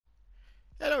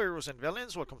heroes and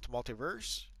villains, welcome to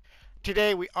Multiverse.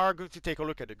 Today we are going to take a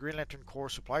look at the Green Lantern Corps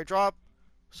supply drop,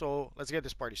 so let's get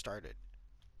this party started.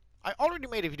 I already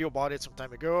made a video about it some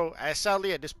time ago, as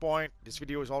sadly at this point this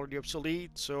video is already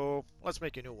obsolete, so let's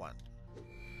make a new one.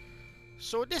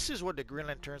 So this is what the Green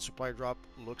Lantern supply drop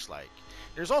looks like.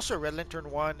 There's also a Red Lantern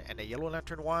one and a Yellow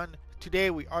Lantern one. Today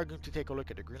we are going to take a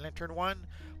look at the Green Lantern one,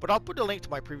 but I'll put a link to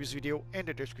my previous video in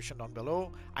the description down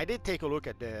below. I did take a look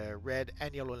at the Red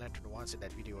and Yellow Lantern ones in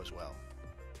that video as well.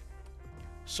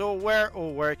 So where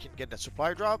can you get that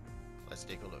supply drop? Let's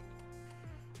take a look.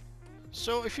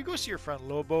 So if you go to your friend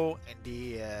Lobo in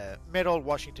the middle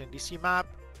Washington DC map,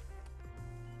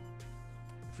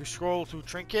 if you scroll to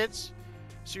trinkets,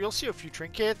 so you'll see a few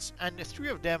trinkets, and 3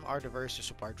 of them are the various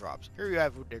supply drops. Here you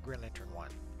have the Green Lantern one.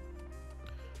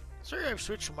 So here I've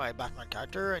switched to my Batman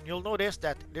character, and you'll notice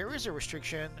that there is a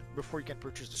restriction before you can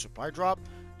purchase the supply drop.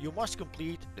 You must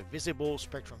complete the visible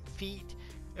spectrum feat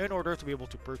in order to be able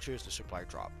to purchase the supply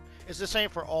drop. It's the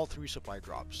same for all 3 supply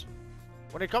drops.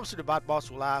 When it comes to the Bat Boss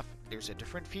Olaf, there's a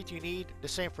different feat you need, the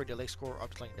same for the LexCorp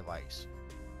upscaling device.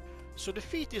 So the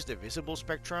feat is the visible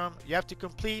spectrum. You have to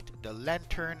complete the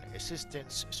Lantern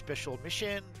Assistance Special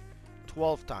Mission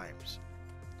 12 times.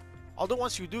 Although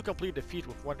once you do complete the feat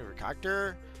with one of your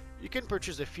character, you can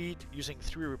purchase the feat using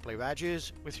 3 replay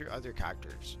badges with your other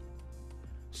characters.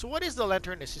 So what is the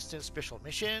Lantern Assistance Special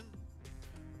Mission?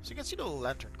 So you can see the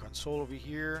Lantern console over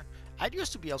here. It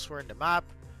used to be elsewhere in the map,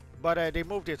 but they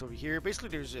moved it over here. Basically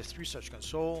there's a 3 such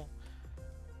console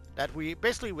that we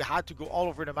had to go all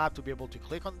over the map to be able to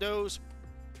click on those,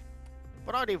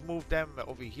 but now they've moved them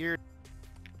over here,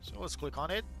 so let's click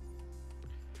on it.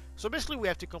 So basically we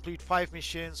have to complete 5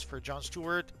 missions for John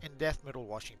Stewart in Death Middle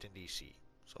Washington DC,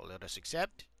 so let us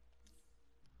accept.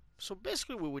 So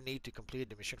basically we would need to complete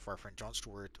the mission for our friend John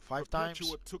Stewart 5 times.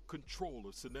 Perpetua took control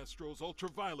of Sinestro's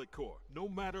Ultraviolet Corps. No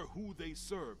matter who they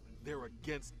serve, they're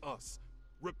against us.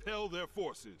 Repel their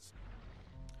forces.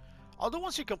 Although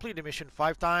once you complete the mission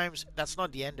 5 times, that's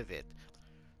not the end of it.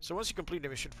 So once you complete the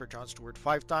mission for John Stewart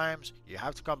 5 times, you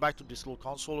have to come back to this little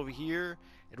console over here.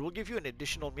 It will give you an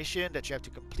additional mission that you have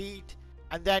to complete,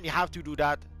 and then you have to do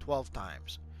that 12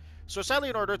 times. So sadly,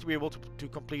 in order to be able to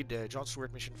complete the John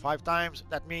Stewart mission 5 times,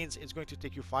 that means it's going to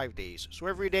take you 5 days. So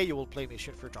every day you will play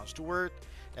mission for John Stewart,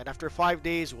 then after 5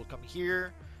 days you will come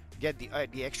here, get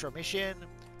the extra mission,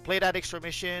 play that extra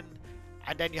mission,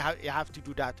 and then you have to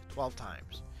do that 12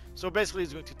 times. So basically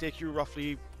it's going to take you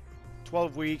roughly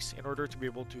 12 weeks in order to be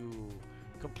able to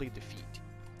complete the feat.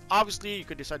 Obviously you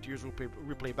could decide to use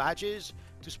replay badges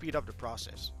to speed up the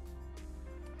process.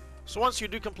 So once you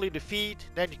do complete the feat,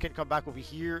 then you can come back over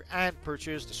here and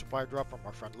purchase the supply drop from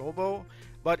our friend Lobo,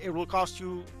 but it will cost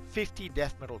you 50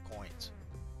 death metal coins.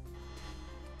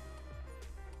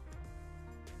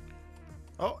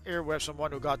 Oh, here we have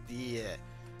someone who got the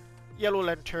Yellow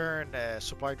Lantern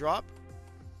supply drop.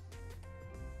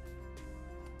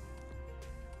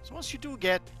 So once you do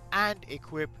get and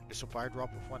equip the supply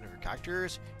drop with one of your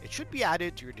characters, it should be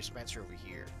added to your dispenser over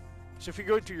here. So if you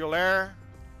go into your lair,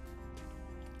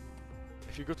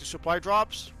 if you go to supply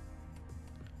drops,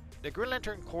 the Green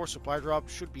Lantern Corps supply drop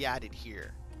should be added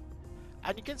here.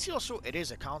 And you can see also it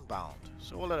is account bound,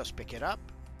 so we'll let us pick it up.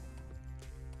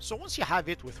 So once you have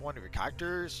it with one of your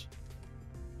characters,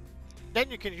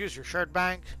 then you can use your shard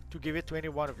bank to give it to any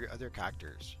one of your other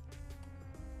characters.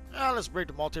 Now let's break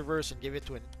the multiverse and give it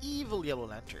to an evil Yellow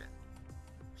Lantern.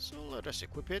 So let us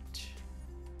equip it.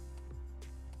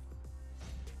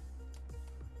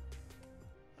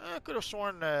 I could have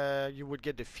sworn you would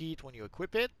get the feat when you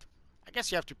equip it. I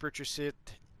guess you have to purchase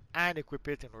it and equip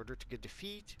it in order to get the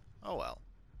feat. Oh well.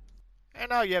 And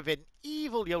now you have an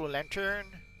evil Yellow Lantern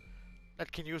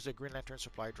that can use the Green Lantern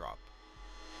supply drop.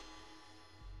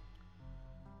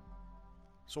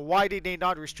 So why did they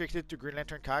not restrict it to Green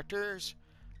Lantern characters?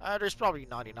 There's probably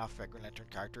not enough Green Lantern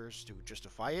characters to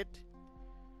justify it.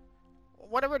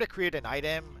 Whenever they create an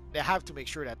item, they have to make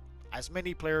sure that as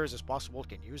many players as possible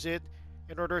can use it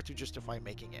in order to justify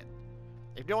making it.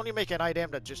 If they only make an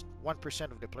item that just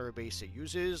 1% of the player base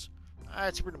uses,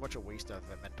 it's pretty much a waste of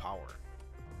manpower.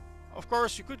 Of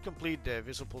course, you could complete the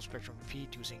visible spectrum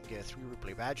feat using 3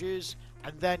 replay badges,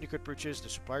 and then you could purchase the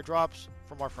supply drops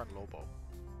from our friend Lobo.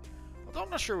 Although I'm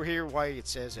not sure here why it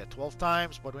says 12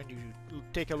 times, but when you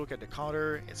take a look at the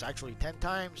counter, it's actually 10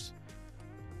 times.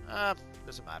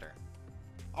 Doesn't matter.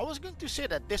 I was going to say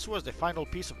that this was the final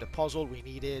piece of the puzzle we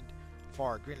needed for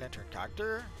our Green Lantern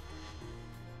character,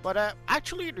 but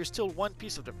actually there's still one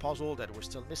piece of the puzzle that we're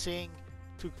still missing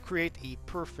to create a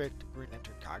perfect Green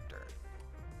Lantern character.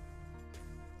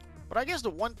 But I guess the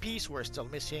one piece we're still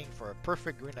missing for a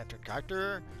perfect Green Lantern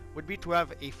character would be to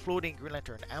have a floating Green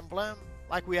Lantern emblem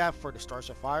like we have for the Stars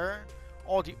of Fire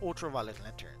or the Ultraviolet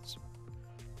Lanterns.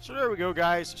 So there we go,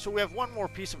 guys. So we have one more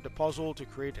piece of the puzzle to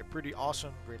create a pretty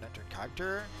awesome Green Lantern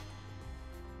character.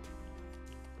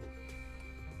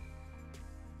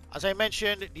 As I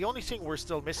mentioned, the only thing we're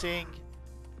still missing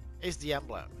is the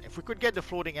emblem. If we could get the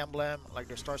floating emblem like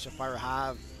the Stars of Fire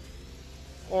have,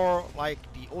 or like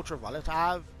the Ultraviolet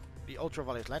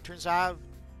Lanterns have,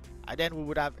 and then we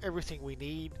would have everything we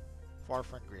need for our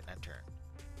friend Green Lantern.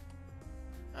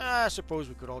 I suppose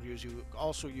we could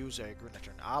also use a Green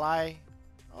Lantern ally.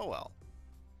 Oh well.